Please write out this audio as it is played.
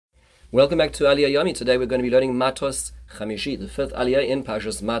Welcome back to Aliya Yomi. Today we're going to be learning Mattos Chamishi, the fifth Aliya in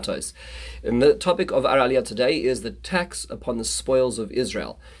Parshas Mattos. And the topic of our Aliya today is the tax upon the spoils of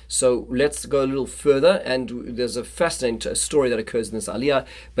Israel. So let's go a little further, and there's a fascinating story that occurs in this Aliya.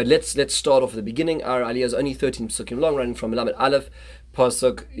 But let's start off at the beginning. Our Aliya is only 13 psukim long, running from Lamed Aleph,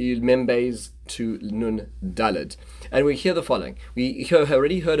 Pasuk Mem Beis to Nun Daled. And we hear the following. We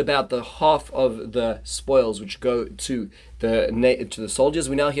already heard about the half of the spoils which go to the soldiers.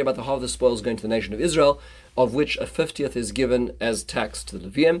 We now hear about the half of the spoils going to the nation of Israel, of which a 50th is given as tax to the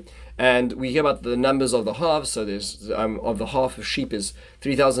Levium. And we hear about the numbers of the halves. So there's of the half of sheep is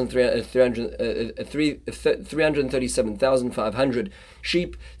 337,500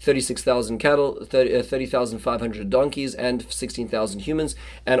 sheep, 36,000 cattle, 30,500 donkeys, and 16,000 humans.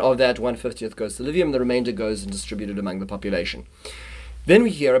 And of that, 1/50th goes to Levium. The remainder goes and distributed among the population. Then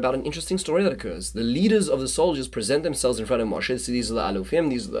we hear about an interesting story that occurs. The leaders of the soldiers present themselves in front of Moshe. So these are the Alufim,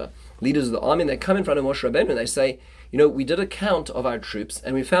 these are the leaders of the army, and they come in front of Moshe Rabbeinu and they say, we did a count of our troops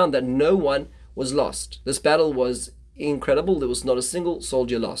and we found that no one was lost. This battle was incredible. There was not a single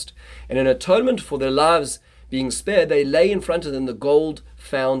soldier lost. And in atonement for their lives being spared, they lay in front of them the gold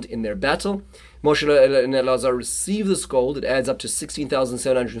found in their battle. Moshe and Elazar receive this gold. It adds up to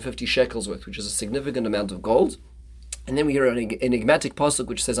 16,750 shekels worth, which is a significant amount of gold. And then we hear an enigmatic pasuk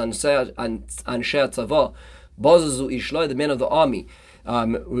which says, Anshe Tzava, Bazazu Ishloi, the men of the army,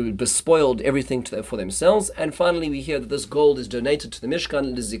 bespoiled everything for themselves. And finally we hear that this gold is donated to the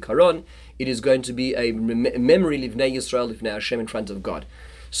Mishkan, Lizikaron. It is going to be a memory, Livnei Yisrael, Livnei Hashem, in front of God.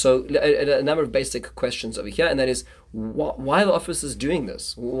 So a number of basic questions over here, and that is, why are the officers doing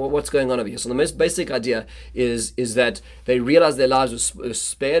this? What's going on over here? So the most basic idea is that they realize their lives were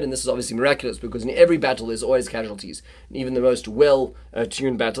spared, and this is obviously miraculous because in every battle there's always casualties, even the most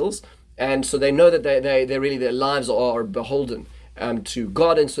well-tuned battles, and so they know that they really, their lives are beholden to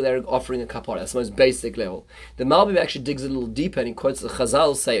God, and so they're offering a kapara. That's the most basic level. The Malbim actually digs a little deeper, and he quotes the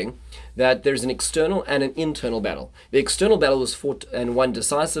Chazal saying that there's an external and an internal battle. The external battle was fought and won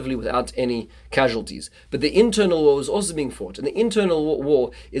decisively without any casualties, but the internal war was also being fought, and the internal war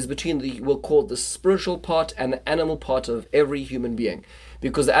is between we'll call it the spiritual part and the animal part of every human being.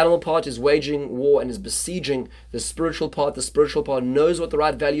 Because the animal part is waging war and is besieging the spiritual part. The spiritual part knows what the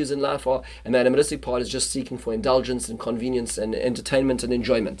right values in life are, and the animalistic part is just seeking for indulgence and convenience and entertainment and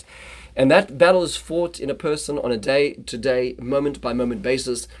enjoyment. And that battle is fought in a person on a day-to-day, moment-by-moment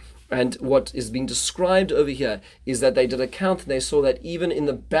basis. And what is being described over here is that they did a count and they saw that even in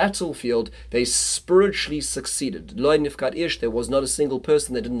the battlefield, they spiritually succeeded. Lo nifkad ish, there was not a single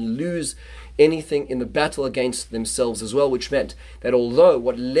person that didn't lose anything in the battle against themselves as well, which meant that although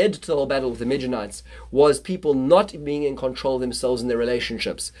what led to the whole battle with the Midianites was people not being in control of themselves in their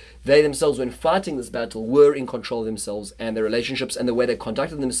relationships, they themselves, when fighting this battle, were in control of themselves and their relationships and the way they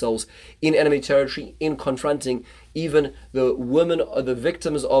conducted themselves in enemy territory, in confronting even the women or the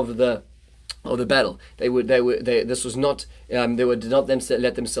victims of the battle. They did not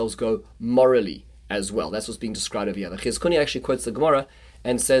let themselves go morally as well. That's what's being described over here. The Chizkuni actually quotes the Gemara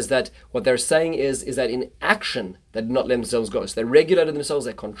and says that what they're saying is that in action they did not let themselves go. So they regulated themselves,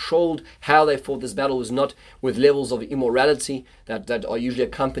 they controlled how they fought this battle. Was not with levels of immorality that are usually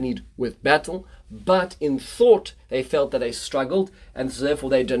accompanied with battle, but in thought they felt that they struggled, and so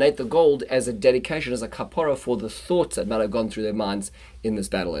therefore they donate the gold as a dedication, as a kapara for the thoughts that might have gone through their minds in this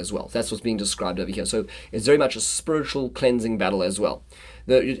battle as well. That's what's being described over here. So it's very much a spiritual cleansing battle as well.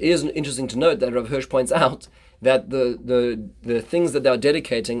 It is interesting to note that Rav Hirsch points out that the things that they are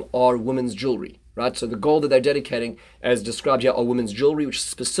dedicating are women's jewelry, right? So the gold that they're dedicating, as described here, are women's jewelry, which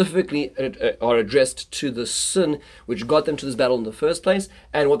specifically are addressed to the sin which got them to this battle in the first place,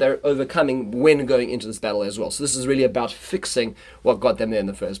 and what they're overcoming when going into this battle as well. So this is really about fixing what got them there in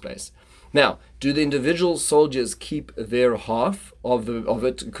the first place. Now, do the individual soldiers keep their half of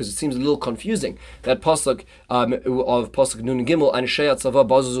it? Because it seems a little confusing. That pasuk of pasuk Nun Gimel, Anshe Tzava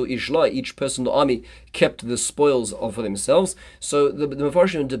Bazazu Ishloi, each person in the army kept the spoils for themselves. So the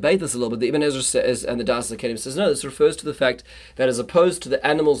Mefarshim debate this a little bit. The Ibn Ezra says, and the Das Akedim says, no, this refers to the fact that as opposed to the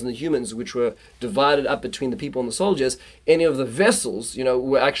animals and the humans, which were divided up between the people and the soldiers, any of the vessels,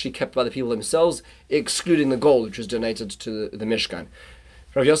 were actually kept by the people themselves, excluding the gold, which was donated to the Mishkan.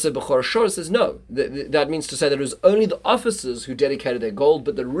 Rav Yosef Bechor Shor says no. That means to say that it was only the officers who dedicated their gold,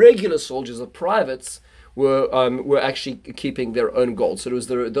 but the regular soldiers, the privates, were actually keeping their own gold. So it was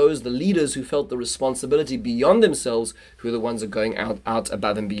the leaders who felt the responsibility beyond themselves, who are the ones that are going out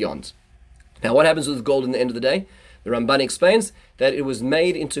above and beyond. Now, what happens with gold in the end of the day? The Ramban explains that it was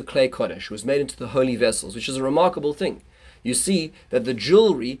made into clay kodesh, it was made into the holy vessels, which is a remarkable thing. You see that the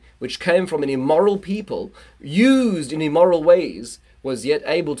jewelry which came from an immoral people, used in immoral ways, was yet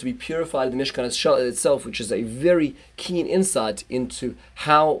able to be purified in the Mishkan itself, which is a very keen insight into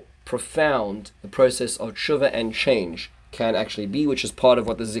how profound the process of tshuva and change can actually be, which is part of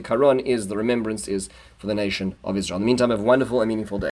what the zikaron is, the remembrance is for the nation of Israel. In the meantime, have a wonderful and meaningful day.